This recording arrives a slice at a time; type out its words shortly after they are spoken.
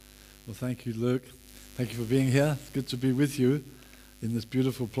Well, thank you, Luke. Thank you for being here. It's good to be with you in this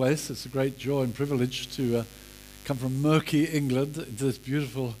beautiful place. It's a great joy and privilege to come from murky England into this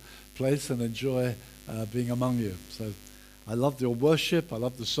beautiful place and enjoy being among you. So I love your worship. I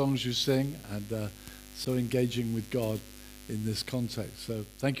love the songs you sing, and so engaging with God in this context. So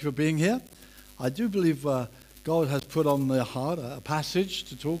thank you for being here. I do believe God has put on their heart a passage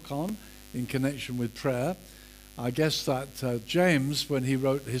to talk on in connection with prayer. I guess that James, when he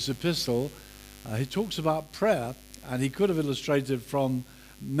wrote his epistle, he talks about prayer, and he could have illustrated from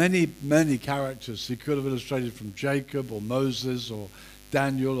many, many characters. He could have illustrated from Jacob or Moses or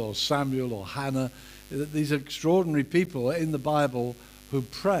Daniel or Samuel or Hannah. These extraordinary people in the Bible who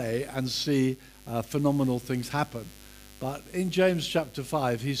pray and see phenomenal things happen. But in James chapter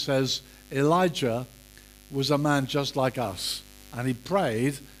 5, he says, Elijah was a man just like us, and he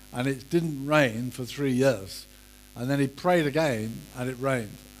prayed, and it didn't rain for 3 years. And then he prayed again, and it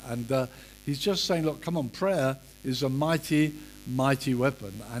rained. And he's just saying, look, come on, prayer is a mighty, mighty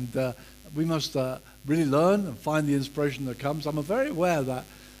weapon. And we must really learn and find the inspiration that comes. I'm very aware that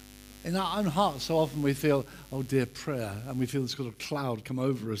in our own hearts, so often we feel, oh dear, prayer. And we feel this sort of cloud come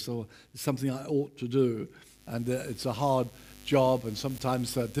over us, or it's something I ought to do. And it's a hard job, and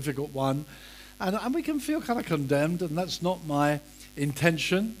sometimes a difficult one. And we can feel kind of condemned, and that's not my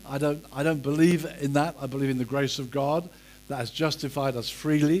intention. I don't believe in that. I believe in the grace of God that has justified us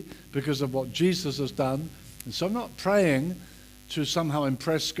freely because of what Jesus has done. And so I'm not praying to somehow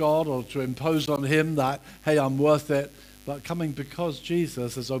impress God or to impose on him that, hey, I'm worth it, but coming because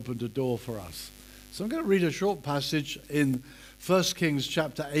Jesus has opened a door for us. So I'm going to read a short passage in 1 Kings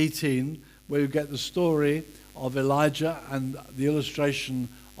chapter 18 where you get the story of Elijah and the illustration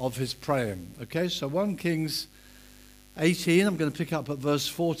of his praying. Okay, so 1 Kings 18, I'm going to pick up at verse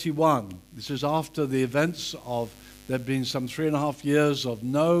 41. This is after the events of, there had been some 3.5 years of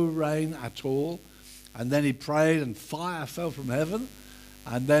no rain at all. And then he prayed and fire fell from heaven.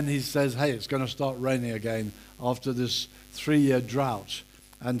 And then he says, hey, it's going to start raining again after this 3-year drought.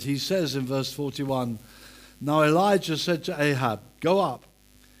 And he says in verse 41, now Elijah said to Ahab, go up,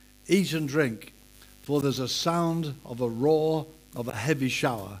 eat and drink, for there's a sound of a roar of a heavy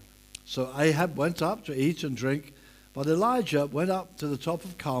shower. So Ahab went up to eat and drink, but Elijah went up to the top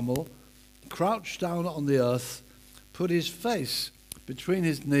of Carmel, crouched down on the earth, put his face between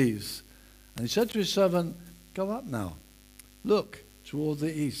his knees, and he said to his servant, go up now, look toward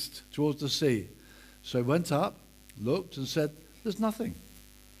the east, towards the sea. So he went up, looked, and said, there's nothing.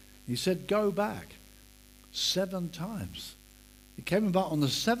 He said, go back 7 times. He came about on the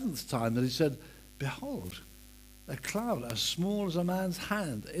 7th time, and he said, behold, a cloud as small as a man's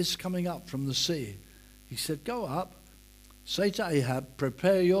hand is coming up from the sea. He said, go up, say to Ahab,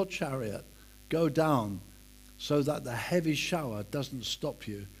 prepare your chariot, go down, so that the heavy shower doesn't stop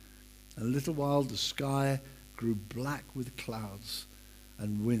you. In a little while the sky grew black with clouds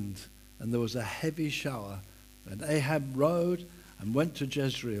and wind, and there was a heavy shower. And Ahab rode and went to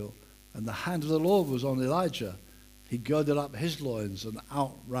Jezreel, and the hand of the Lord was on Elijah. He girded up his loins and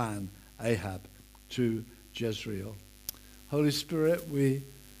outran Ahab to Jezreel. Holy Spirit, we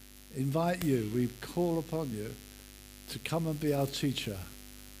invite you, we call upon you to come and be our teacher.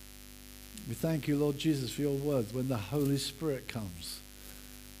 We thank you, Lord Jesus, for your words. When the Holy Spirit comes,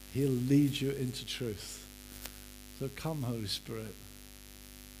 he'll lead you into truth. So come, Holy Spirit.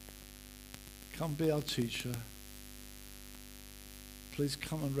 Come be our teacher. Please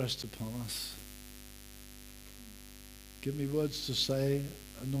come and rest upon us. Give me words to say,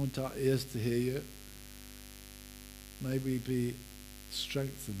 anoint our ears to hear you. May we be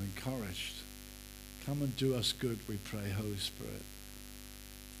strengthened, encouraged. Come and do us good, we pray, Holy Spirit.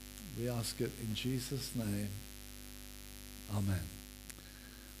 We ask it in Jesus' name. Amen.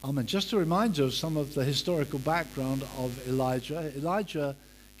 Amen. Just to remind you of some of the historical background of Elijah. Elijah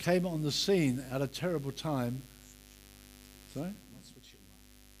came on the scene at a terrible time. Sorry?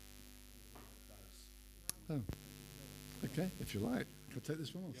 Oh. Okay, if you like. I'll take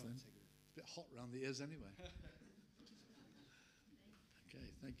this one off then. It's a bit hot around the ears anyway. Okay,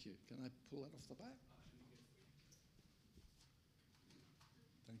 thank you. Can I pull that off the back?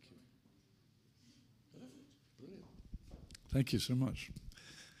 Thank you. Brilliant. Thank you so much.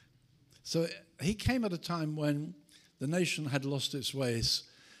 So he came at a time when the nation had lost its ways,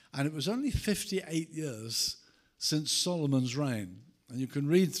 and it was only 58 years since Solomon's reign. And you can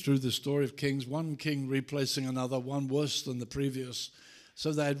read through the story of kings, one king replacing another, one worse than the previous.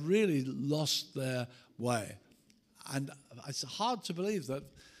 So they had really lost their way. And it's hard to believe that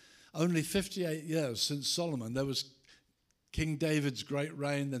only 58 years since Solomon, there was King David's great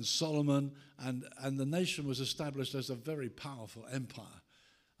reign, then Solomon, and the nation was established as a very powerful empire.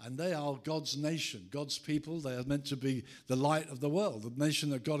 And they are God's nation, God's people. They are meant to be the light of the world, the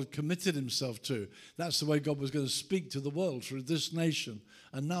nation that God had committed himself to. That's the way God was going to speak to the world, through this nation.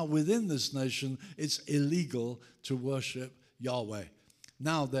 And now within this nation, it's illegal to worship Yahweh.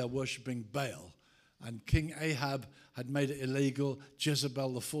 Now they're worshiping Baal. And King Ahab had made it illegal.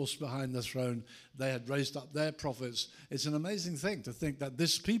 Jezebel, the force behind the throne, they had raised up their prophets. It's an amazing thing to think that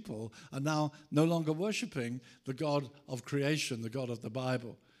this people are now no longer worshiping the God of creation, the God of the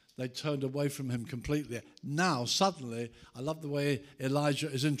Bible. They turned away from him completely. Now, suddenly, I love the way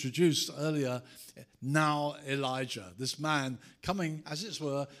Elijah is introduced earlier. Now Elijah, this man coming, as it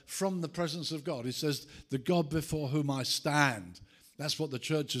were, from the presence of God. He says, the God before whom I stand. That's what the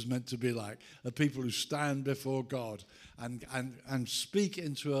church is meant to be like, a people who stand before God and speak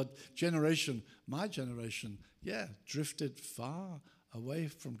into a generation, my generation, drifted far away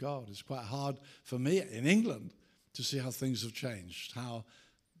from God. It's quite hard for me in England to see how things have changed, how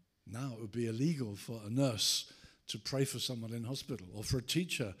now it would be illegal for a nurse to pray for someone in hospital, or for a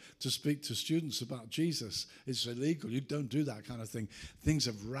teacher to speak to students about Jesus. It's illegal. You don't do that kind of thing. Things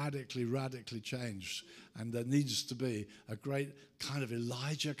have radically, radically changed. And there needs to be a great kind of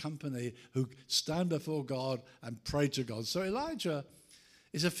Elijah company who stand before God and pray to God. So Elijah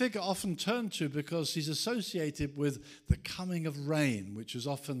is a figure often turned to because he's associated with the coming of rain, which is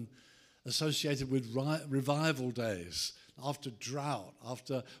often associated with revival days. After drought,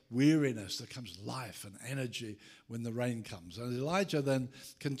 after weariness, there comes life and energy when the rain comes. And Elijah then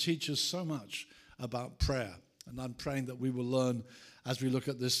can teach us so much about prayer. And I'm praying that we will learn as we look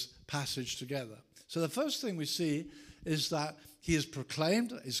at this passage together. So the first thing we see is that he is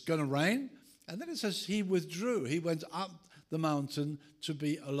proclaimed, it's going to rain. And then it says he withdrew. He went up the mountain to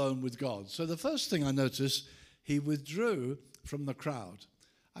be alone with God. So the first thing I notice, he withdrew from the crowd.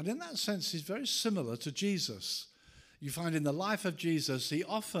 And in that sense, he's very similar to Jesus. You find in the life of Jesus, he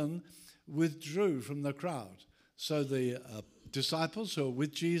often withdrew from the crowd. So the disciples who are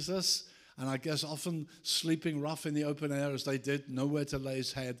with Jesus, and I guess often sleeping rough in the open air as they did, nowhere to lay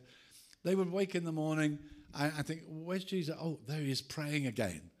his head, they would wake in the morning and think, where's Jesus? Oh, there he is praying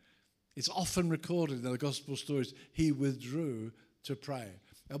again. It's often recorded in the gospel stories, he withdrew to pray.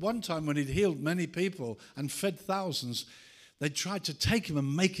 At one time when he'd healed many people and fed thousands, they tried to take him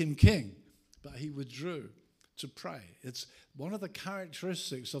and make him king, but he withdrew to pray. It's one of the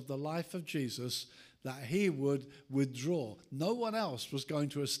characteristics of the life of Jesus that he would withdraw. No one else was going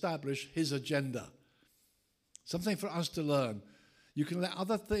to establish his agenda. Something for us to learn. You can let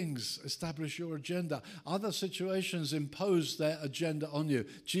other things establish your agenda. Other situations impose their agenda on you.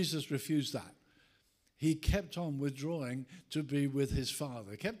 Jesus refused that. He kept on withdrawing to be with his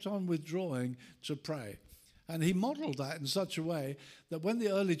Father. He kept on withdrawing to pray. And he modeled that in such a way that when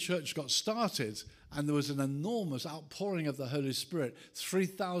the early church got started and there was an enormous outpouring of the Holy Spirit,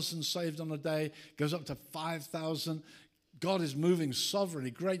 3,000 saved on a day, goes up to 5,000. God is moving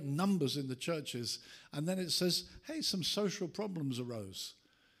sovereignly, great numbers in the churches. And then it says, hey, some social problems arose.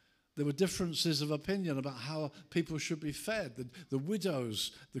 There were differences of opinion about how people should be fed. The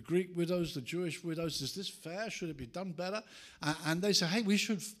widows, the Greek widows, the Jewish widows, is this fair? Should it be done better? And they say, hey, we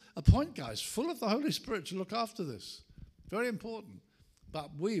should appoint guys full of the Holy Spirit to look after this. Very important. But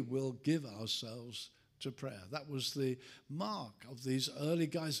we will give ourselves to prayer. That was the mark of these early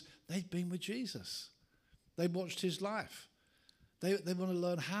guys. They'd been with Jesus. They watched his life. They want to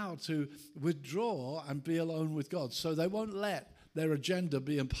learn how to withdraw and be alone with God. So they won't let their agenda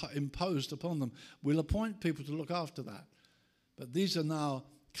be imposed upon them. We'll appoint people to look after that. But these are now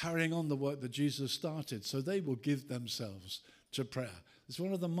carrying on the work that Jesus started. So they will give themselves to prayer. It's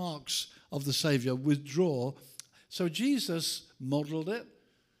one of the marks of the Savior, withdraw. So Jesus modeled it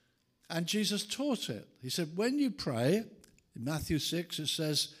and Jesus taught it. He said, when you pray, in Matthew 6, it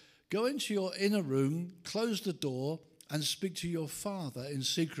says, go into your inner room, close the door, and speak to your Father in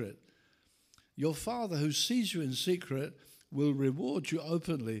secret. Your Father who sees you in secret will reward you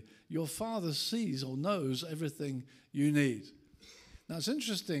openly. Your Father sees or knows everything you need. Now, it's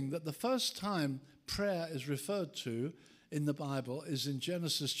interesting that the first time prayer is referred to in the Bible is in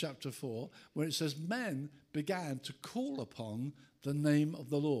Genesis chapter 4, where it says men began to call upon the name of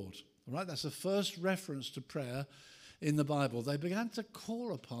the Lord. All right, that's the first reference to prayer in the Bible. They began to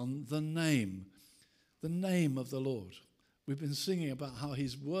call upon the name of the Lord. We've been singing about how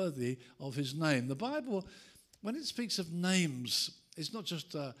he's worthy of his name. The Bible, when it speaks of names, it's not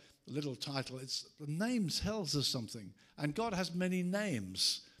just a little title. It's the name tells us something. And God has many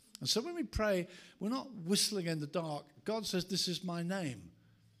names. And so when we pray, we're not whistling in the dark. God says, this is my name.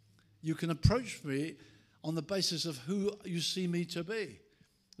 You can approach me on the basis of who you see me to be.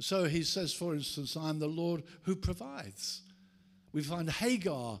 So he says, for instance, I'm the Lord who provides. We find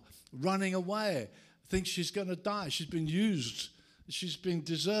Hagar running away, thinks she's going to die. She's been used. She's been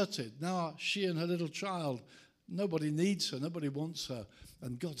deserted. Now she and her little child, nobody needs her. Nobody wants her.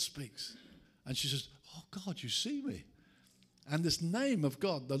 And God speaks. And she says, oh, God, you see me. And this name of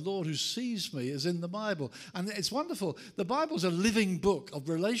God, the Lord who sees me, is in the Bible. And it's wonderful. The Bible's a living book of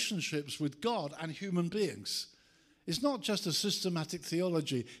relationships with God and human beings. It's not just a systematic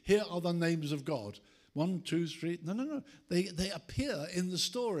theology. Here are the names of God. 1, 2, 3. No. They appear in the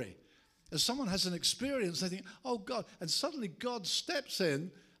story. As someone has an experience, they think, oh, God. And suddenly God steps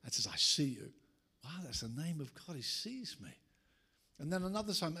in and says, I see you. Wow, that's the name of God. He sees me. And then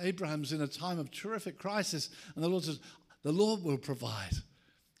another time, Abraham's in a time of terrific crisis, and the Lord says, the Lord will provide.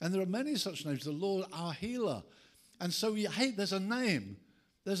 And there are many such names. The Lord, our healer. And so, there's a name.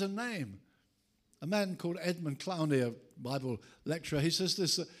 There's a name. A man called Edmund Clowney, a Bible lecturer, he says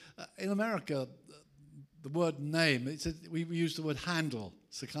this, in America, the word name, we use the word handle.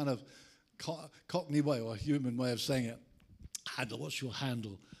 It's a kind of Cockney way or a human way of saying it. Handle, what's your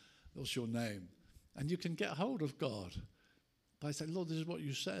handle? What's your name? And you can get hold of God by saying, Lord, this is what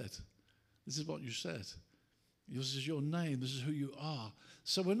you said. This is what you said. This is your name. This is who you are.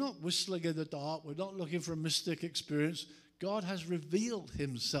 So we're not whistling in the dark. We're not looking for a mystic experience. God has revealed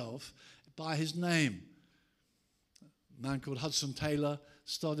himself by his name. A man called Hudson Taylor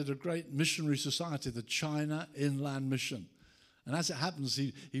started a great missionary society, the China Inland Mission. And as it happens,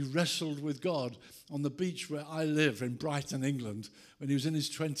 he wrestled with God on the beach where I live in Brighton, England, when he was in his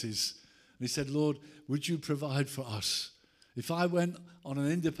 20s. And he said, Lord, would you provide for us? If I went on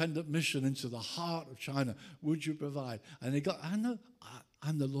an independent mission into the heart of China, would you provide? And he got, I know,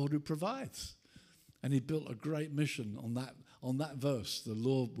 I'm the Lord who provides. And he built a great mission on that verse, the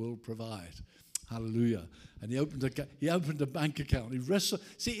Lord will provide. Hallelujah. And he opened a bank account. He wrestled.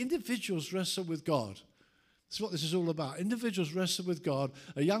 See, individuals wrestle with God. That's what this is all about. Individuals wrestle with God.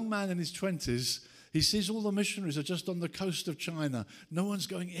 A young man in his 20s, he sees all the missionaries are just on the coast of China. No one's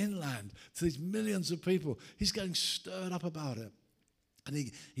going inland to these millions of people. He's getting stirred up about it.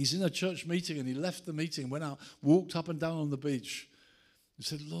 And he's in a church meeting, and he left the meeting, went out, walked up and down on the beach. He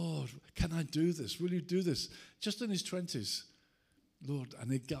said, Lord, can I do this? Will you do this? Just in his 20s. Lord,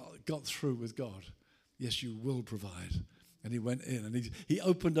 and he got through with God. Yes, you will provide. And he went in, and he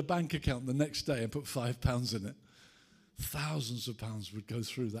opened a bank account the next day and put £5 in it. Thousands of pounds would go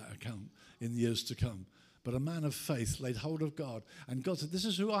through that account in years to come. But a man of faith laid hold of God, and God said, this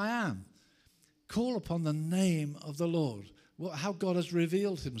is who I am. Call upon the name of the Lord. How God has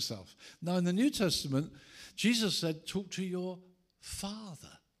revealed himself. Now, in the New Testament, Jesus said, talk to your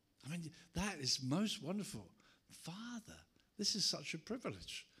Father. I mean, that is most wonderful. Father. This is such a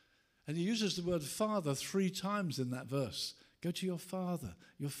privilege. And he uses the word Father 3 times in that verse. Go to your Father.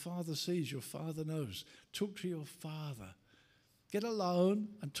 Your Father sees. Your Father knows. Talk to your Father. Get alone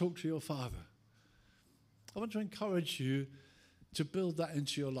and talk to your Father. I want to encourage you to build that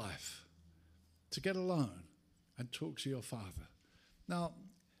into your life. To get alone and talk to your Father. Now,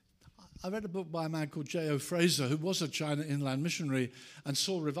 I read a book by a man called J.O. Fraser, who was a China Inland missionary and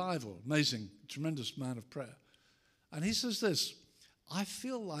saw revival. Amazing, tremendous man of prayer. And he says this, I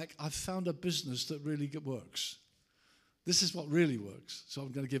feel like I've found a business that really works. This is what really works, so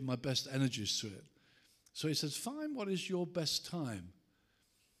I'm going to give my best energies to it. So he says, find what is your best time.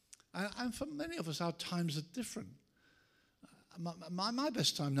 And for many of us, our times are different. My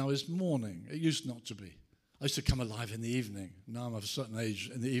best time now is morning. It used not to be. I used to come alive in the evening. Now I'm of a certain age.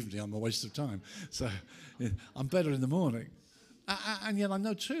 In the evening, I'm a waste of time. So I'm better in the morning. And yet I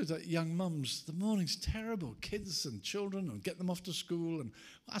know too that young mums, the morning's terrible. Kids and children, and get them off to school. And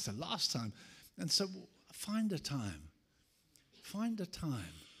well, that's the last time. And so find a time. Find a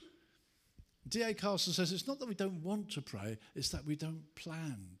time. D.A. Carson says it's not that we don't want to pray, it's that we don't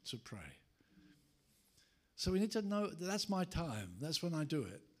plan to pray. So we need to know that that's my time. That's when I do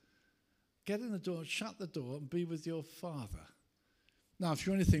it. Get in the door, shut the door, and be with your Father. Now, if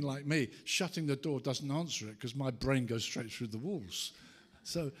you're anything like me, shutting the door doesn't answer it because my brain goes straight through the walls.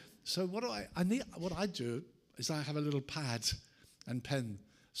 So what I do is I have a little pad and pen.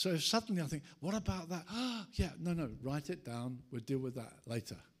 So if suddenly I think, what about that? No, write it down. We'll deal with that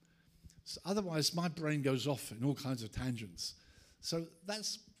later. So otherwise, my brain goes off in all kinds of tangents. So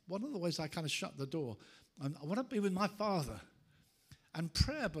that's one of the ways I kind of shut the door. I want to be with my Father. And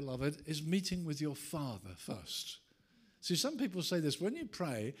prayer, beloved, is meeting with your Father first. See, some people say this, when you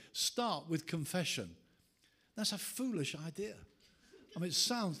pray, start with confession. That's a foolish idea. I mean, it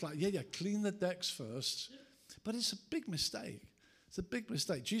sounds like, clean the decks first, but it's a big mistake. It's a big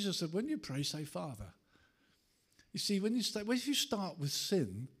mistake. Jesus said, when you pray, say Father. You see, if you start with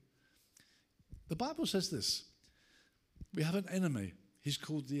sin, the Bible says this, We have an enemy. He's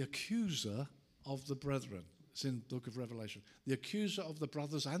called the accuser of the brethren. It's in the book of Revelation. The accuser of the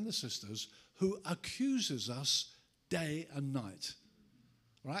brothers and the sisters who accuses us day and night.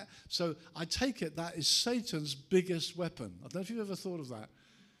 Right? So I take it that is Satan's biggest weapon. I don't know if you've ever thought of that.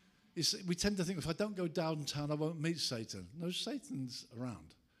 We tend to think if I don't go downtown, I won't meet Satan. No, Satan's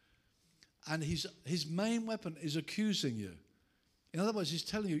around. And his main weapon is accusing you. In other words, he's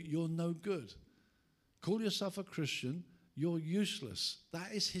telling you you're no good. Call yourself a Christian, you're useless.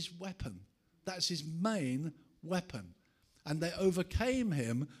 That is his weapon. That's his main weapon. And they overcame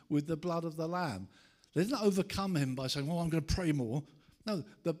him with the blood of the Lamb. They didn't overcome him by saying, I'm going to pray more. No,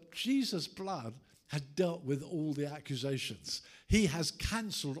 Jesus' blood had dealt with all the accusations. He has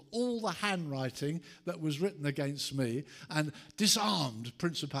cancelled all the handwriting that was written against me and disarmed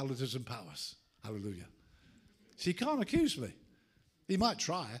principalities and powers. Hallelujah. So he can't accuse me. He might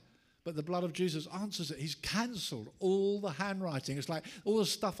try, but the blood of Jesus answers it. He's cancelled all the handwriting. It's like all the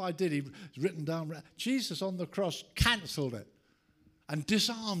stuff I did, he's written down. Jesus on the cross cancelled it and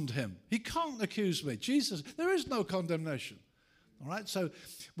disarmed him. He can't accuse me. Jesus, there is no condemnation. All right, so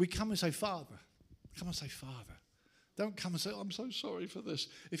we come and say, Father. Come and say, Father. Don't come and say, I'm so sorry for this.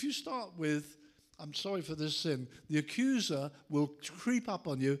 If you start with, I'm sorry for this sin, the accuser will creep up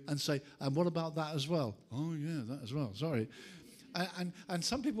on you and say, and what about that as well? Oh, yeah, that as well, sorry. And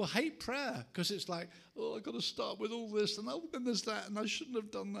some people hate prayer because it's like, I've got to start with all this, and then there's that, and I shouldn't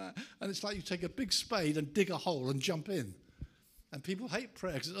have done that. And it's like you take a big spade and dig a hole and jump in. And people hate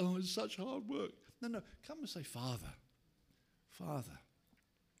prayer because, it's such hard work. No, come and say, Father. Father.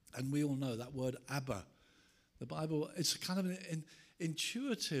 And we all know that word Abba. The Bible, it's kind of an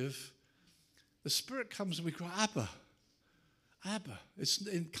intuitive. The Spirit comes and we cry, Abba. Abba. It's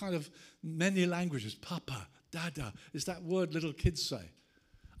in kind of many languages. Papa, Dada. It's that word little kids say.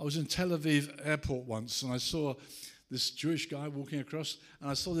 I was in Tel Aviv airport once and I saw this Jewish guy walking across and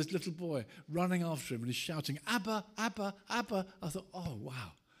I saw this little boy running after him and he's shouting, Abba, Abba, Abba. I thought, oh,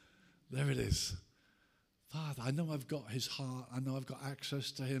 wow. There it is. Father, I know I've got his heart. I know I've got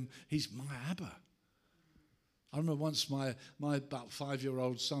access to him. He's my Abba. I remember once my about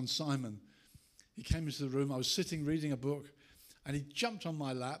 5-year-old son, Simon, he came into the room. I was sitting reading a book, and he jumped on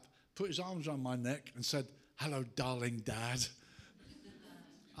my lap, put his arms around my neck, and said, hello, darling Dad.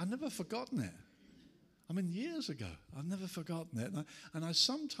 I've never forgotten it. I mean, years ago, I've never forgotten it. And I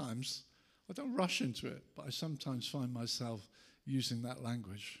sometimes, I don't rush into it, but I sometimes find myself using that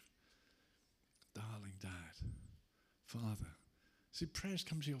language. Darling Dad, Father. See, prayers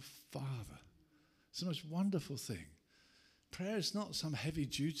come to your Father. It's the most wonderful thing. Prayer is not some heavy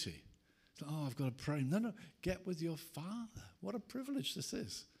duty. It's like, I've got to pray. No, get with your Father. What a privilege this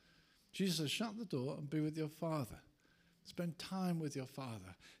is. Jesus says, shut the door and be with your Father. Spend time with your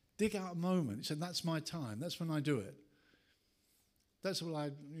Father. Dig out a moment. He said, that's my time. That's when I do it. That's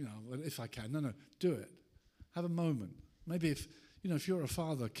what if I can. No, do it. Have a moment. Maybe if you're a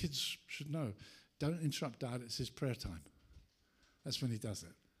father, kids should know. Don't interrupt Dad, it's his prayer time. That's when he does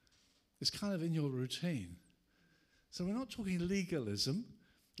it. It's kind of in your routine. So we're not talking legalism.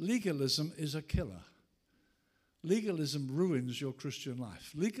 Legalism is a killer. Legalism ruins your Christian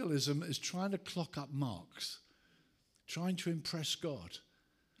life. Legalism is trying to clock up marks, trying to impress God.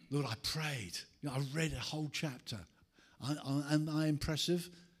 Lord, I prayed. I read a whole chapter. Am I impressive?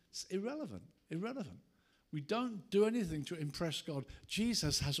 It's irrelevant. We don't do anything to impress God.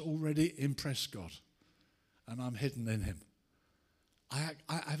 Jesus has already impressed God, and I'm hidden in him. I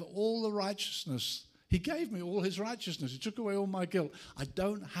have all the righteousness. He gave me all his righteousness. He took away all my guilt. I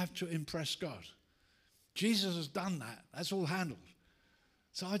don't have to impress God. Jesus has done that. That's all handled.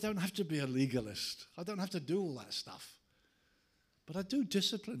 So I don't have to be a legalist. I don't have to do all that stuff. But I do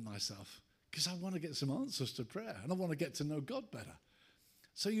discipline myself because I want to get some answers to prayer, and I want to get to know God better.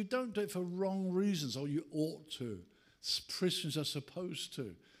 So you don't do it for wrong reasons, or you ought to. Christians are supposed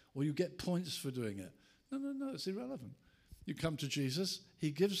to. Or you get points for doing it. No, it's irrelevant. You come to Jesus, he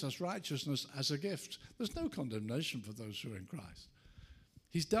gives us righteousness as a gift. There's no condemnation for those who are in Christ.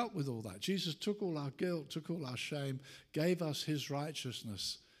 He's dealt with all that. Jesus took all our guilt, took all our shame, gave us his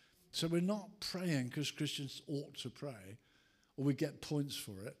righteousness. So we're not praying because Christians ought to pray, or we get points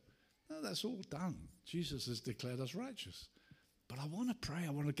for it. No, that's all done. Jesus has declared us righteous. But I want to pray. I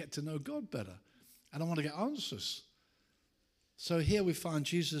want to get to know God better. And I want to get answers. So here we find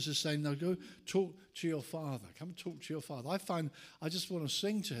Jesus is saying, no, go talk to your Father. Come talk to your Father. I just want to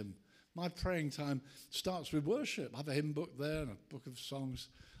sing to him. My praying time starts with worship. I have a hymn book there and a book of songs.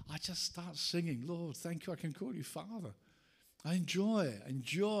 I just start singing. Lord, thank you. I can call you Father. I enjoy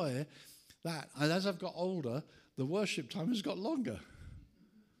that. And as I've got older, the worship time has got longer.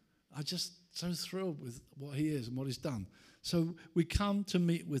 I just so thrilled with what he is and what he's done. So we come to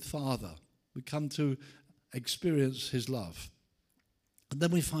meet with Father. We come to experience his love. And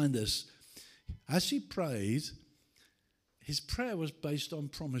then we find this. As he prayed, his prayer was based on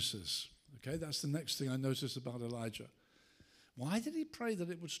promises. Okay, that's the next thing I noticed about Elijah. Why did he pray that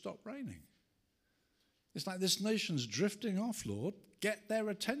it would stop raining? It's like this nation's drifting off, Lord. Get their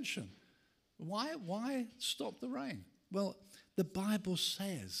attention. Why stop the rain? Well, the Bible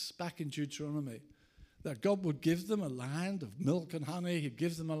says back in Deuteronomy that God would give them a land of milk and honey. He'd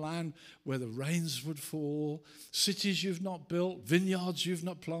give them a land where the rains would fall, cities you've not built, vineyards you've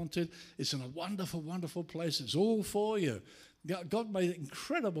not planted. It's in a wonderful, wonderful place. It's all for you. God made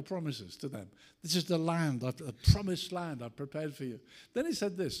incredible promises to them. This is the land, the promised land I've prepared for you. Then he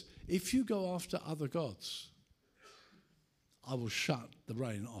said this, if you go after other gods, I will shut the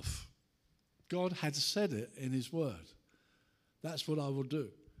rain off. God had said it in his word. That's what I will do.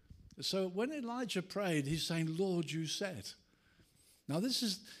 So when Elijah prayed, he's saying, Lord, you said. Now this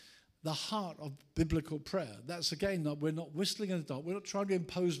is the heart of biblical prayer. That's again, we're not whistling in the dark. We're not trying to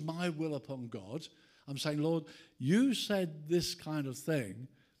impose my will upon God. I'm saying, Lord, you said this kind of thing,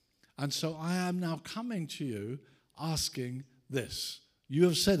 and so I am now coming to you asking this. You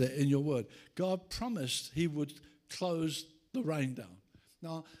have said it in your word. God promised he would close the rain down.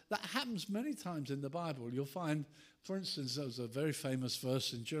 Now, that happens many times in the Bible. You'll find, for instance, there's a very famous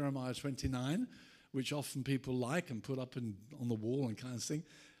verse in Jeremiah 29, which often people like and put up on the wall and kind of thing.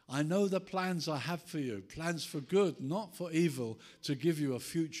 I know the plans I have for you, plans for good, not for evil, to give you a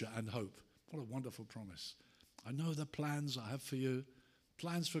future and hope. What a wonderful promise. I know the plans I have for you,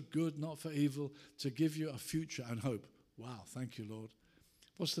 plans for good, not for evil, to give you a future and hope. Wow, thank you, Lord.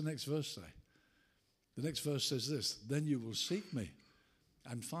 What's the next verse say? The next verse says this, then you will seek me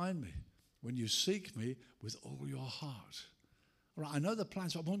and find me when you seek me with all your heart. All right, I know the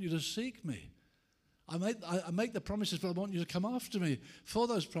plans, but I want you to seek me. I make the promises, but I want you to come after me for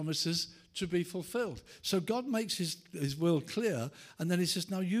those promises to be fulfilled. So God makes his will clear, and then he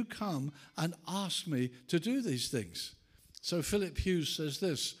says, now you come and ask me to do these things. So Philip Hughes says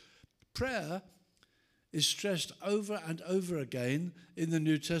this, prayer is stressed over and over again in the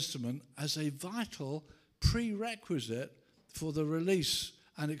New Testament as a vital prerequisite for the release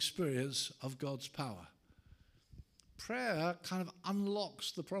and experience of God's power. Prayer kind of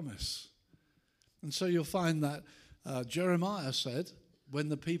unlocks the promise. And so you'll find that Jeremiah said, when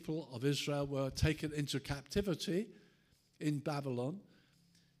the people of Israel were taken into captivity in Babylon,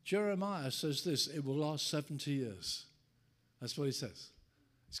 Jeremiah says this, it will last 70 years. That's what he says.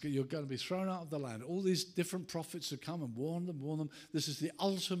 You're going to be thrown out of the land. All these different prophets have come and warned them. This is the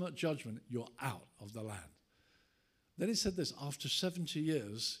ultimate judgment. You're out of the land. Then he said this, after 70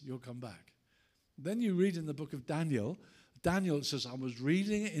 years, you'll come back. Then you read in the book of Daniel, Daniel says, I was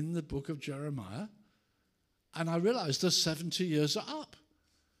reading in the book of Jeremiah, and I realized the 70 years are up.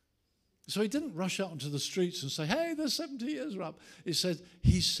 So he didn't rush out onto the streets and say, hey, the 70 years are up. He said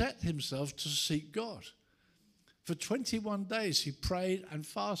he set himself to seek God. For 21 days he prayed and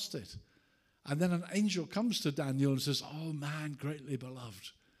fasted. And then an angel comes to Daniel and says, oh man, greatly beloved,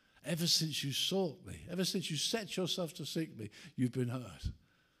 ever since you sought me, ever since you set yourself to seek me, you've been heard.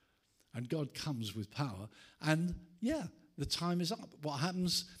 And God comes with power. And yeah, the time is up. What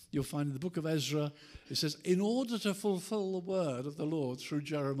happens, you'll find in the book of Ezra, it says, in order to fulfill the word of the Lord through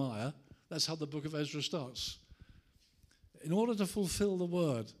Jeremiah, that's how the book of Ezra starts. In order to fulfill the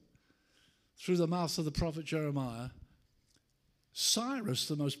word through the mouth of the prophet Jeremiah, Cyrus,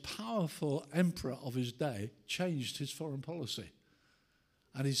 the most powerful emperor of his day, changed his foreign policy.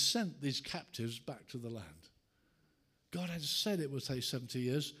 And he sent these captives back to the land. God had said it would take 70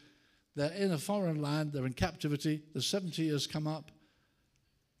 years. They're in a foreign land, they're in captivity, the 70 years come up,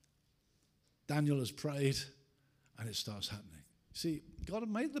 Daniel has prayed, and it starts happening. See, God had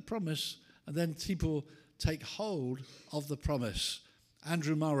made the promise, and then people take hold of the promise.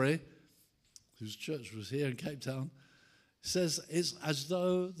 Andrew Murray, whose church was here in Cape Town, says it's as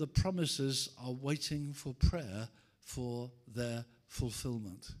though the promises are waiting for prayer for their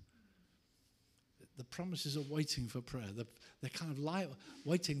fulfillment. The promises are waiting for prayer. They're kind of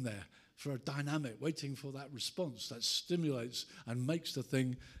waiting there for a dynamic, waiting for that response that stimulates and makes the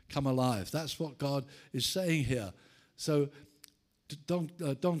thing come alive. That's what God is saying here. So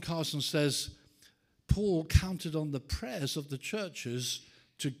Don Carson says, Paul counted on the prayers of the churches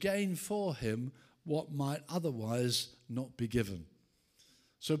to gain for him what might otherwise not be given.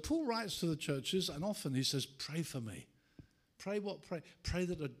 So Paul writes to the churches, and often he says, pray for me. Pray what? Pray. Pray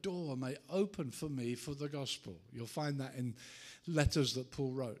that a door may open for me for the gospel. You'll find that in letters that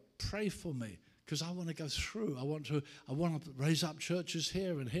Paul wrote. Pray for me, because I want to go through. I want to raise up churches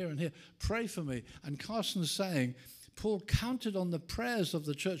here and here and here. Pray for me. And Carson's saying, Paul counted on the prayers of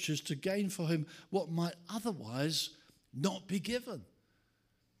the churches to gain for him what might otherwise not be given.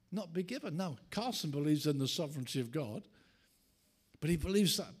 Not be given. Now, Carson believes in the sovereignty of God, but he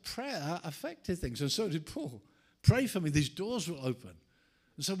believes that prayer affected things, and so did Paul. Pray for me, these doors will open.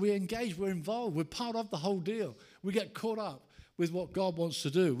 And so we engage, we're involved, we're part of the whole deal. We get caught up with what God wants to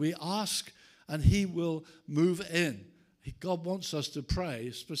do. We ask, and he will move in. God wants us to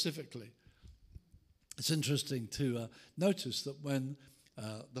pray specifically. It's interesting to notice that when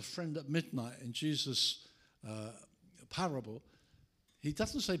the friend at midnight in Jesus' parable, he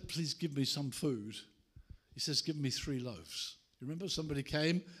doesn't say, please give me some food. He says, give me 3 loaves. You remember somebody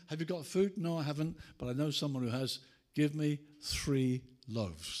came, have you got food? No, I haven't, but I know someone who has. Give me 3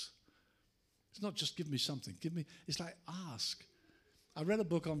 loaves. It's not just give me something. It's like ask. I read a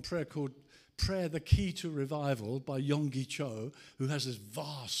book on prayer called Prayer, the Key to Revival by Yonggi Cho, who has this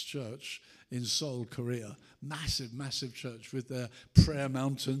vast church in Seoul, Korea. Massive, massive church with their prayer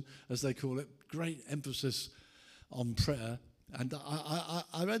mountain, as they call it. Great emphasis on prayer. And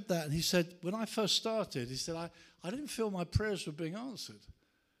I read that, and he said, when I first started, he said, I didn't feel my prayers were being answered.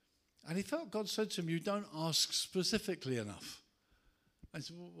 And he felt God said to him, you don't ask specifically enough. I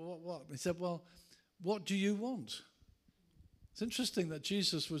said, well, what? He said, well, what do you want? It's interesting that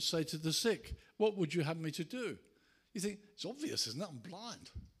Jesus would say to the sick, what would you have me to do? You think, it's obvious, isn't it? I'm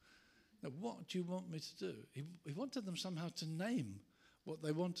blind. Now, what do you want me to do? He wanted them somehow to name what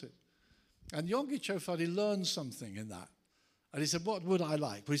they wanted. And Yonggi Cho felt he learned something in that. And he said, what would I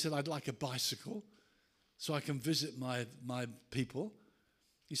like? Well, he said, I'd like a bicycle so I can visit my people.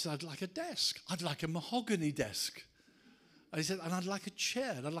 He said, I'd like a desk. I'd like a mahogany desk. And he said, and I'd like a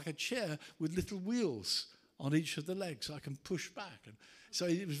chair. And I'd like a chair with little wheels on each of the legs so I can push back. And so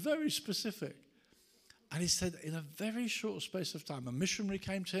it was very specific. And he said, in a very short space of time, a missionary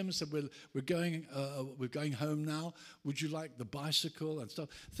came to him and said, we're going home now. Would you like the bicycle and stuff?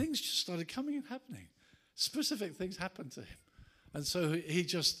 Things just started coming and happening. Specific things happened to him. And so he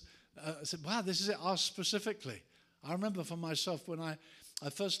just said, wow, this is it, ask specifically. I remember for myself when I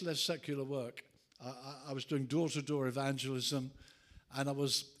first left secular work, I was doing door-to-door evangelism, and I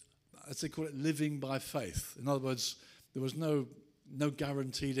was, as they call it, living by faith. In other words, there was no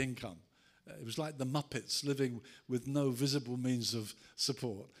guaranteed income. It was like the Muppets living with no visible means of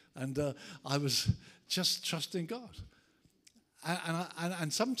support. And I was just trusting God.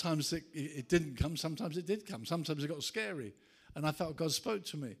 And sometimes it didn't come, sometimes it did come, sometimes it got scary. And I felt God spoke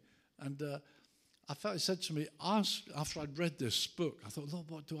to me. And I felt he said to me, ask, after I'd read this book, I thought, Lord,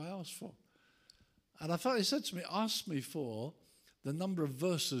 what do I ask for? And I felt he said to me, ask me for the number of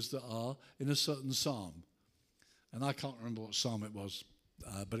verses that are in a certain psalm. And I can't remember what psalm it was,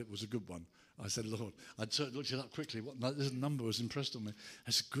 but it was a good one. I said, Lord, I looked it up quickly. This number was impressed on me.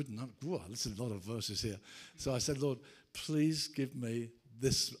 That's a good number. Whoa, there's a lot of verses here. So I said, Lord, please give me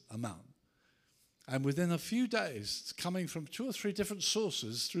this amount. And within a few days, coming from 2 or 3 different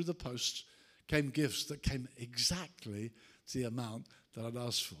sources through the post, came gifts that came exactly to the amount that I'd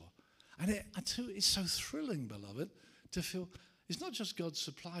asked for. And it's so thrilling, beloved, to feel it's not just God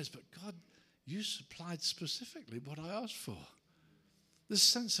supplies, but God, you supplied specifically what I asked for. This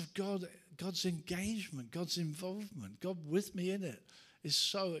sense of God's engagement, God's involvement, God with me in it is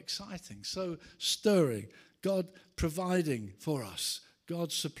so exciting, so stirring. God providing for us,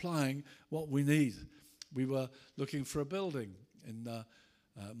 God supplying what we need. We were looking for a building in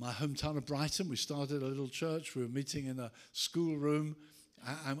my hometown of Brighton. We started a little church. We were meeting in a schoolroom,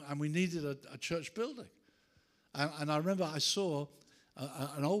 and we needed a church building. And I remember I saw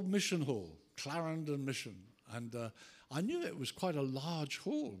an old mission hall, Clarendon Mission, and I knew it was quite a large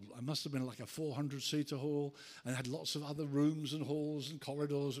hall. It must have been like a 400-seater hall, and it had lots of other rooms and halls and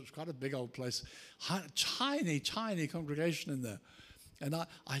corridors. It was quite a big old place. Tiny, tiny congregation in there. And I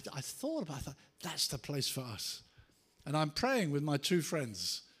thought, that's the place for us. And I'm praying with my 2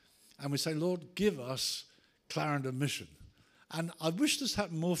 friends, and we say, Lord, give us Clarendon Mission. And I wish this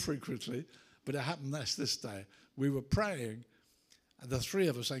happened more frequently, but it happened this day. We were praying, and the 3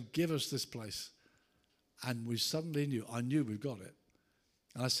 of us saying, give us this place. And we suddenly knew, I knew we've got it.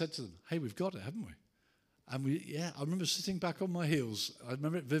 And I said to them, hey, we've got it, haven't we? And I remember sitting back on my heels. I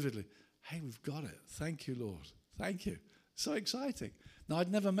remember it vividly. Hey, we've got it. Thank you, Lord. Thank you. So exciting. Now,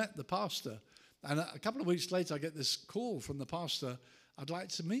 I'd never met the pastor. And a couple of weeks later, I get this call from the pastor, I'd like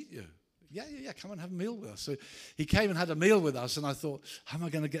to meet you. Yeah, come and have a meal with us. So he came and had a meal with us, and I thought, how am I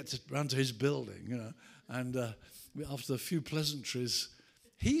going to get around to his building? You know? And after a few pleasantries,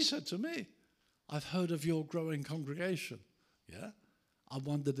 he said to me, I've heard of your growing congregation. Yeah? I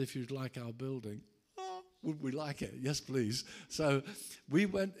wondered if you'd like our building. Oh, would we like it? Yes, please. So we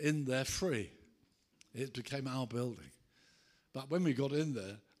went in there free. It became our building. But when we got in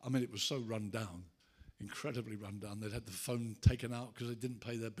there, I mean, it was so run down, incredibly run down. They'd had the phone taken out because they didn't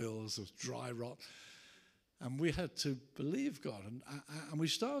pay their bills. There was dry rot. And we had to believe God. And we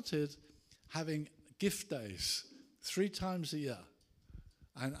started having gift days 3 times a year.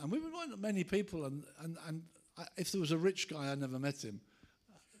 And we weren't many people. And if there was a rich guy, I never met him.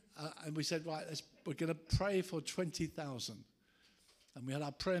 And we said, right, we're going to pray for 20,000. And we had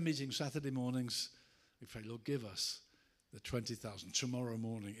our prayer meeting Saturday mornings. We prayed, Lord, give us the 20,000 tomorrow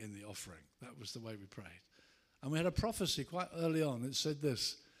morning in the offering. That was the way we prayed. And we had a prophecy quite early on. It said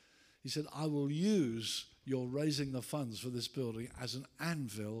this. He said, I will use your raising the funds for this building as an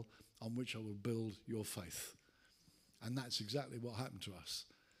anvil on which I will build your faith. And that's exactly what happened to us.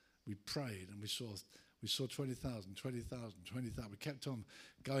 We prayed and we saw 20,000, 20,000, 20,000. We kept on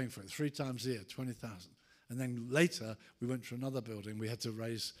going for it 3 times a year, 20,000. And then later we went to another building. We had to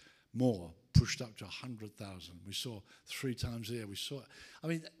raise more, pushed up to 100,000. We saw 3 times a year. We saw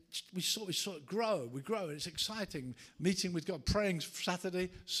it grow. We grow. It's exciting. Meeting with God, praying Saturday,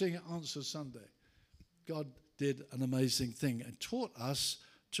 seeing it answered Sunday. God did an amazing thing and taught us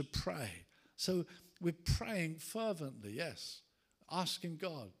to pray. So we're praying fervently, yes, asking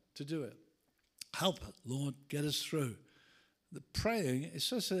God to do it. Help it, Lord, get us through. The praying, it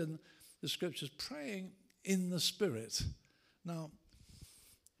says in the scriptures, praying in the Spirit. Now,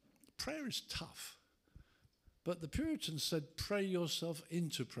 prayer is tough, but the Puritans said, pray yourself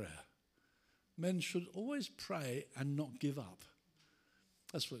into prayer. Men should always pray and not give up.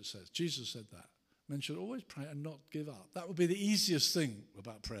 That's what it says. Jesus said that. Men should always pray and not give up. That would be the easiest thing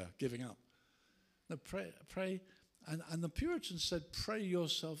about prayer, giving up. No, pray, and the Puritans said, pray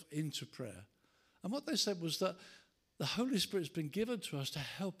yourself into prayer. And what they said was that the Holy Spirit's been given to us to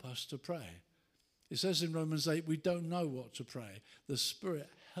help us to pray. It says in Romans 8, we don't know what to pray. The Spirit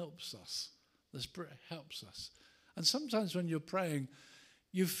helps us. The Spirit helps us. And sometimes when you're praying,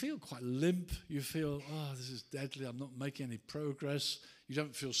 you feel quite limp. You feel, oh, this is deadly. I'm not making any progress. You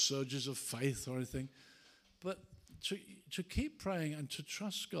don't feel surges of faith or anything. But to keep praying and to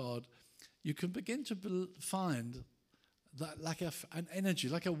trust God, you can begin to find that like an energy,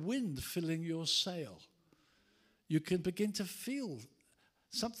 like a wind filling your sail. You can begin to feel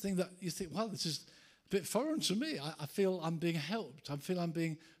something that you think, well, this is a bit foreign to me. I feel I'm being helped. I feel I'm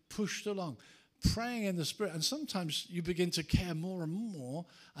being pushed along. Praying in the Spirit. And sometimes you begin to care more and more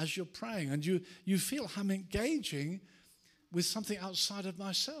as you're praying. And you feel I'm engaging with something outside of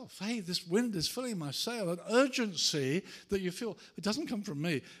myself. Hey, this wind is filling my sail. An urgency that you feel, it doesn't come from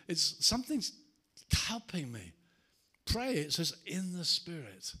me. It's something's helping me. Pray, it says, in the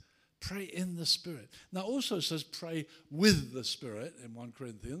Spirit. Pray in the Spirit. Now, also it says pray with the Spirit in 1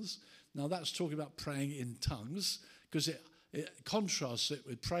 Corinthians. Now, that's talking about praying in tongues, because it contrasts it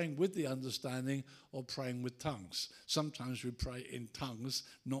with praying with the understanding or praying with tongues. Sometimes we pray in tongues,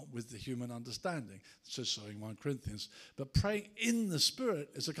 not with the human understanding. It says so in 1 Corinthians. But praying in the Spirit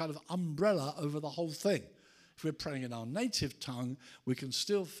is a kind of umbrella over the whole thing. If we're praying in our native tongue, we can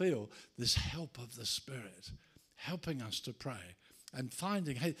still feel this help of the Spirit helping us to pray and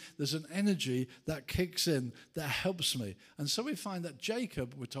finding, hey, there's an energy that kicks in that helps me. And so we find that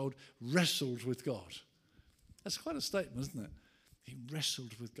Jacob, we're told, wrestled with God. That's quite a statement, isn't it? He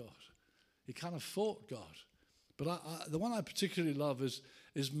wrestled with God. He kind of fought God. But the one I particularly love is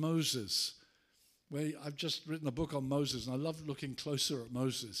Moses, where I've just written a book on Moses, and I love looking closer at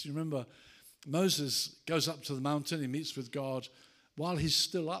Moses. You remember, Moses goes up to the mountain, he meets with God. While he's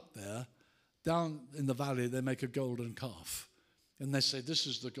still up there, down in the valley, they make a golden calf. And they say, this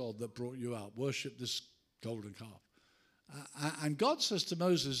is the God that brought you out. Worship this golden calf. And God says to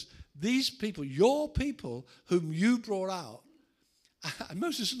Moses, these people, your people whom you brought out. And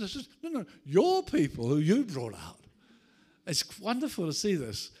Moses says, no, your people who you brought out. It's wonderful to see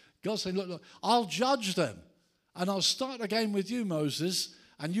this. God's saying, look, I'll judge them. And I'll start again with you, Moses,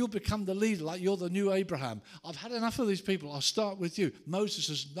 and you'll become the leader like you're the new Abraham. I've had enough of these people. I'll start with you. Moses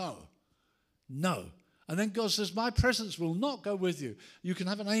says, no. And then God says, my presence will not go with you. You can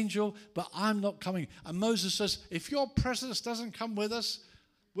have an angel, but I'm not coming. And Moses says, if your presence doesn't come with us,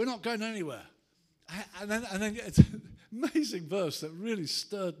 we're not going anywhere. And then it's an amazing verse that really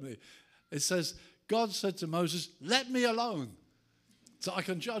stirred me. It says, God said to Moses, let me alone so I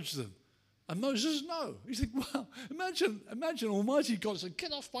can judge them. And Moses says, no. He's like, well, imagine Almighty God said,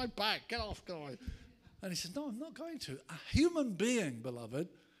 get off my back, get off. And he said, no, I'm not going to. A human being, beloved,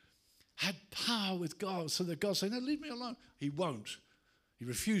 had power with God, so that God said, no, leave me alone. He won't. He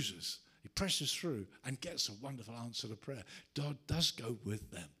refuses. He presses through and gets a wonderful answer to prayer. God does go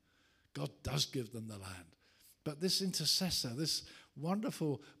with them. God does give them the land. But this intercessor, this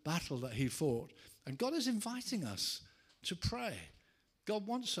wonderful battle that he fought, and God is inviting us to pray. God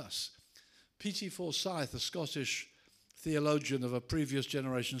wants us. P.T. Forsyth, a Scottish theologian of a previous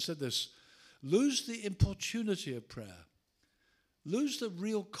generation, said this: lose the importunity of prayer. Lose the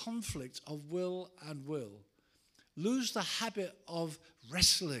real conflict of will and will. Lose the habit of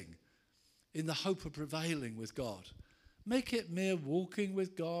wrestling in the hope of prevailing with God. Make it mere walking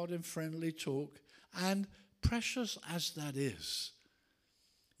with God in friendly talk, and precious as that is,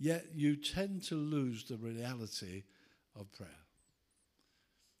 yet you tend to lose the reality of prayer.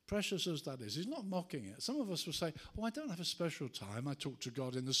 Precious as that is. He's not mocking it. Some of us will say, oh, I don't have a special time. I talk to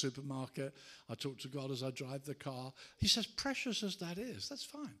God in the supermarket. I talk to God as I drive the car. He says, precious as that is, that's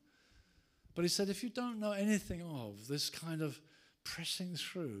fine. But he said, if you don't know anything of this kind of pressing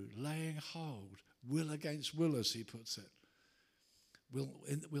through, laying hold, will against will, as he puts it, will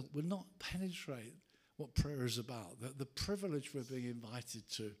not penetrate what prayer is about. The privilege we're being invited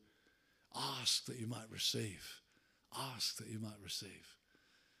to. Ask that you might receive. Ask that you might receive.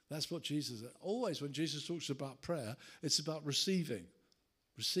 That's what Jesus, always when Jesus talks about prayer, it's about receiving.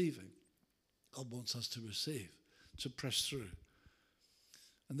 Receiving. God wants us to receive, to press through.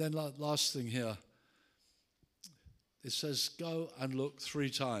 And then last thing here, it says, go and look 3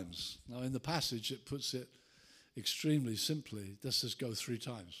 times. Now in the passage, it puts it extremely simply. It just says go 3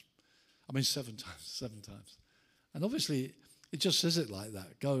 times. I mean 7 times, 7 times. And obviously, it just says it like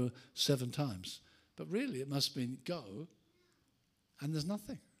that, go 7 times. But really, it must mean go, and there's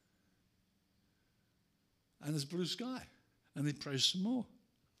nothing. And there's blue sky. And he prays some more.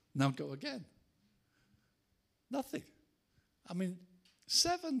 Now go again. Nothing. I mean,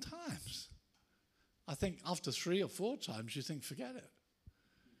 7 times. I think after 3 or 4 times, you think, forget it.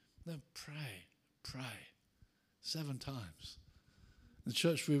 No, pray. 7 times. The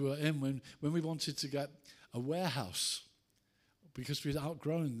church we were in, when we wanted to get a warehouse, because we'd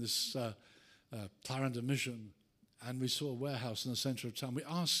outgrown this Clarendon Mission, and we saw a warehouse in the centre of town. We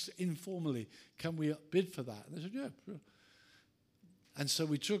asked informally, can we bid for that? And they said, yeah, sure. And so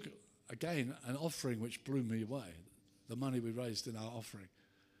we took, again, an offering which blew me away, the money we raised in our offering.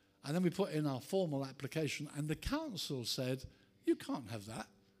 And then we put in our formal application, and the council said, you can't have that.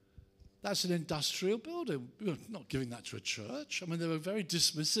 That's an industrial building. We're not giving that to a church. I mean, they were very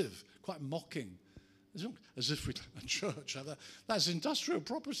dismissive, quite mocking. As if we'd a church have that. That's industrial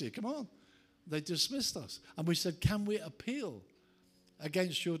property, come on. They dismissed us. And we said, can we appeal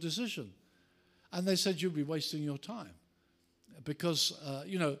against your decision? And they said, you'll be wasting your time. Because,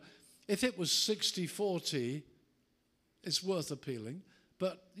 if it was 60-40, it's worth appealing.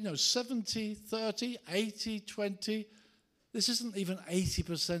 But, 70-30, 80-20, this isn't even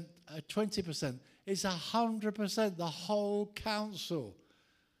 80%, 20%. It's 100%. The whole council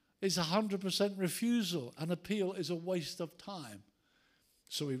is 100% refusal. An appeal is a waste of time.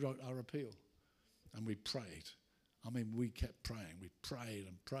 So we wrote our appeal. And we prayed. I mean, we kept praying. We prayed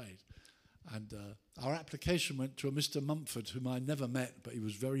and prayed. And our application went to a Mr. Mumford, whom I never met, but he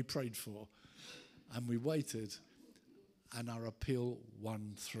was very prayed for. And we waited, and our appeal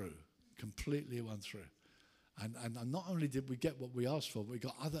won through, completely won through. And not only did we get what we asked for, but we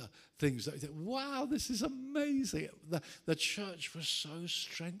got other things that we said, wow, this is amazing. The church was so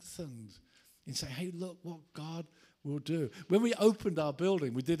strengthened in saying, hey, look what God will do. When we opened our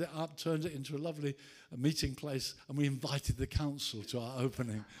building, we did it up, turned it into a lovely meeting place, and we invited the council to our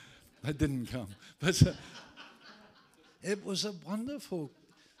opening. They didn't come. But it was a wonderful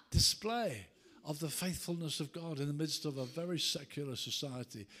display of the faithfulness of God in the midst of a very secular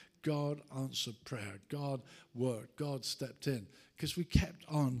society. God answered prayer. God worked. God stepped in. Because we kept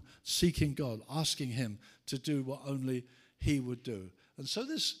on seeking God, asking him to do what only he would do. And so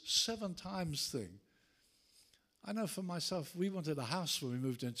this 7 times thing, I know for myself, we wanted a house when we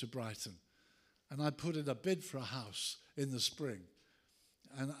moved into Brighton. And I put in a bid for a house in the spring.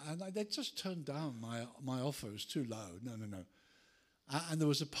 And they just turned down my offer. It was too low. No. And there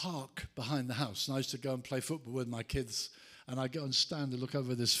was a park behind the house. And I used to go and play football with my kids. And I'd go and stand and look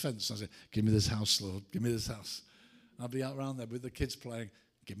over this fence. And I'd say, give me this house, Lord. Give me this house. And I'd be out around there with the kids playing.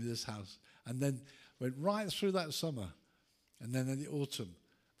 Give me this house. And then went right through that summer. And then in the autumn,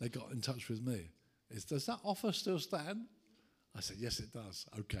 they got in touch with me. Does that offer still stand? I said, yes, it does.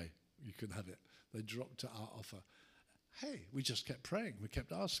 Okay, you can have it. They dropped our offer. Hey, we just kept praying. We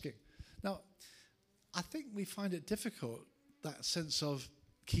kept asking. Now, I think we find it difficult, that sense of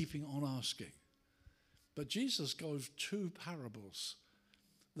keeping on asking. But Jesus gave 2 parables.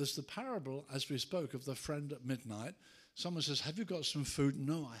 There's the parable, as we spoke, of the friend at midnight. Someone says, have you got some food?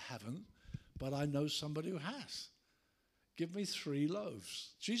 No, I haven't. but I know somebody who has. Give me 3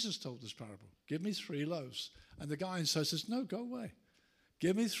 loaves. Jesus told this parable. Give me 3 loaves. And the guy inside says, no, go away.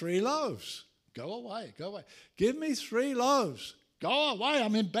 Give me 3 loaves. Go away, go away. Give me 3 loaves. Go away,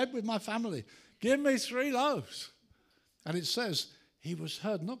 I'm in bed with my family. Give me 3 loaves. And it says he was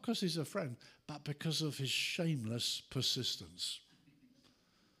heard not because he's a friend, but because of his shameless persistence.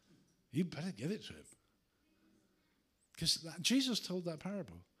 You better give it to him. Because Jesus told that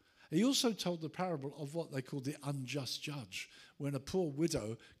parable. He also told the parable of what they call the unjust judge, when a poor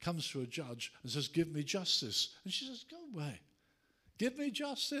widow comes to a judge and says, give me justice. And she says, go away. Give me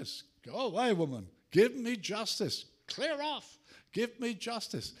justice. Go away, woman. Give me justice. Clear off. Give me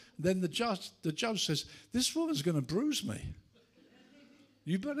justice. Then the judge says, this woman's going to bruise me.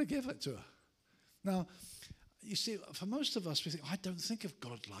 You better give it to her. Now, you see, for most of us, we think, I don't think of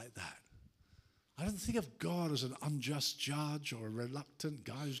God like that. I don't think of God as an unjust judge or a reluctant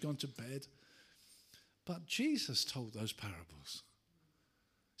guy who's gone to bed. But Jesus told those parables.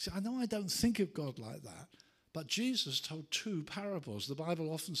 See, I know I don't think of God like that, but Jesus told 2 parables. The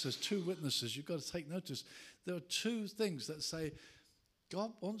Bible often says 2 witnesses. You've got to take notice. There are 2 things that say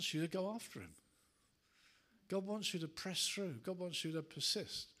God wants you to go after him. God wants you to press through. God wants you to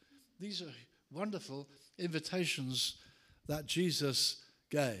persist. These are wonderful invitations that Jesus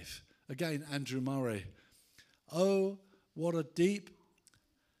gave. Again, Andrew Murray. Oh, what a deep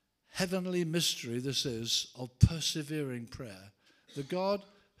heavenly mystery this is of persevering prayer. The God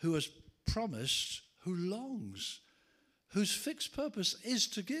who has promised, who longs, whose fixed purpose is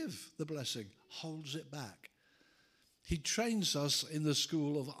to give the blessing, holds it back. He trains us in the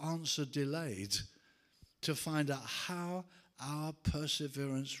school of answer delayed to find out how our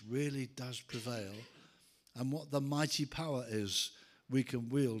perseverance really does prevail and what the mighty power is we can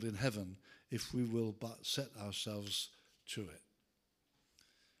wield in heaven if we will but set ourselves to it.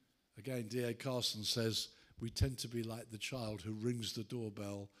 Again, D.A. Carson says, we tend to be like the child who rings the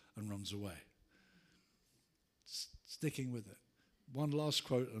doorbell and runs away. Sticking with it. One last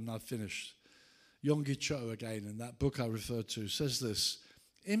quote and I've finished. Yonggi Cho, again, in that book I referred to, says this: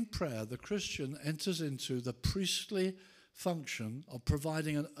 in prayer, the Christian enters into the priestly function of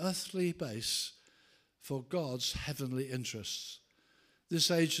providing an earthly base for God's heavenly interests. This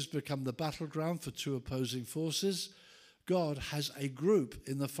age has become the battleground for 2 opposing forces. God has a group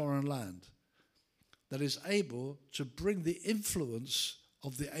in the foreign land that is able to bring the influence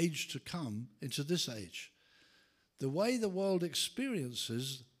of the age to come into this age. The way the world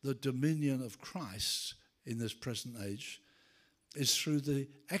experiences the dominion of Christ in this present age is through the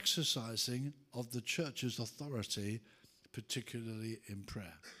exercising of the church's authority, particularly in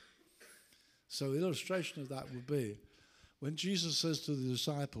prayer. So the illustration of that would be when Jesus says to the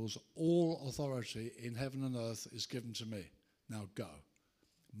disciples, all authority in heaven and earth is given to me. Now go,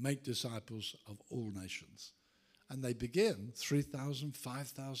 make disciples of all nations. And they begin, 3,000,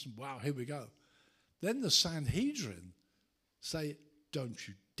 5,000, wow, here we go. Then the Sanhedrin say, don't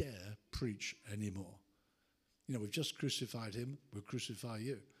you dare preach anymore. You know, we've just crucified him, we'll crucify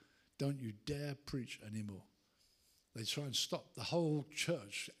you. Don't you dare preach anymore. They try and stop the whole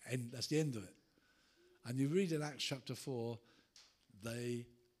church, and that's the end of it. And you read in Acts chapter 4, they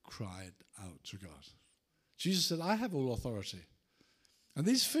cried out to God. Jesus said, I have all authority. And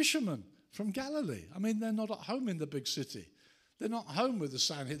these fishermen from Galilee, I mean, they're not at home in the big city. They're not home with the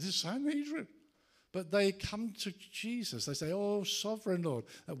Sanhedrin. But they come to Jesus. They say, oh, sovereign Lord.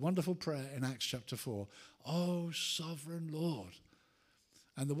 That wonderful prayer in Acts chapter 4. Oh, sovereign Lord.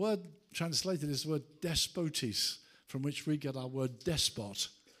 And the word translated is the word despotes, from which we get our word despot,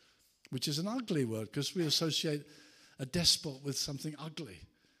 which is an ugly word because we associate a despot with something ugly.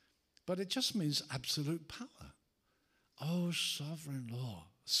 But it just means absolute power. Oh, sovereign Lord,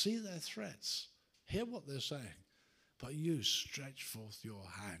 see their threats, hear what they're saying, but you stretch forth your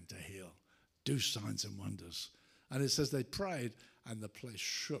hand to heal, do signs and wonders. And it says they prayed and the place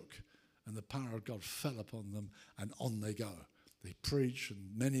shook and the power of God fell upon them and on they go. They preach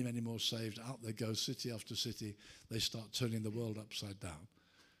and many, many more saved. Out they go, city after city. They start turning the world upside down.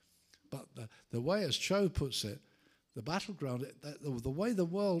 But the way, as Cho puts it, the battleground, the way the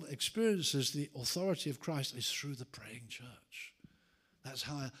world experiences the authority of Christ is through the praying church. That's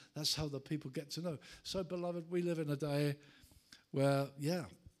how the people get to know. So, beloved, we live in a day where,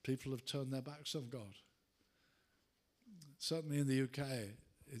 people have turned their backs on God. Certainly in the UK,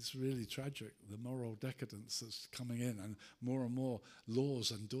 it's really tragic, the moral decadence that's coming in and more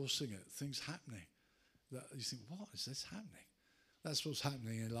laws endorsing it, things happening. That you think, what is this happening? That's what's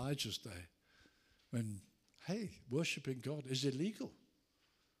happening in Elijah's day when, hey, worshipping God is illegal.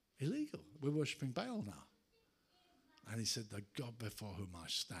 Illegal. We're worshipping Baal now. And he said, the God before whom I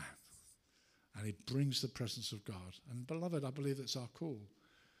stand. and he brings the presence of God. And beloved, I believe that's our call.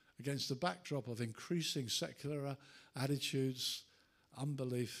 Against the backdrop of increasing secular attitudes,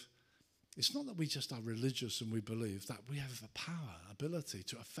 unbelief, it's not that we just are religious and we believe, that we have the power, ability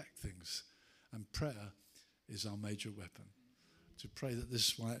to affect things. And prayer is our major weapon. To pray that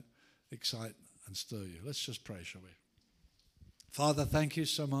this might excite and stir you. Let's just pray, shall we? Father, thank you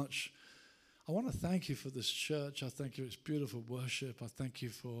so much. I want to thank you for this church. I thank you for its beautiful worship. I thank you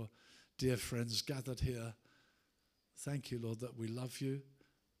for dear friends gathered here. Thank you, Lord, that we love you,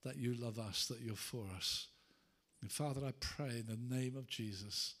 that you love us, that you're for us. And Father, I pray in the name of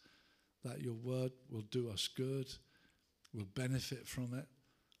Jesus that your word will do us good, we'll benefit from it.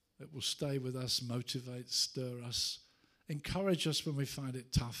 It will stay with us, motivate, stir us, encourage us when we find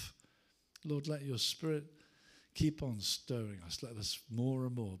it tough. Lord, let your Spirit keep on stirring us. Let us more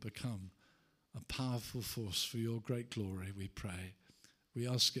and more become a powerful force for your great glory, we pray. We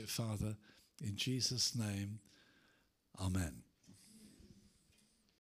ask it, Father, in Jesus' name. Amen.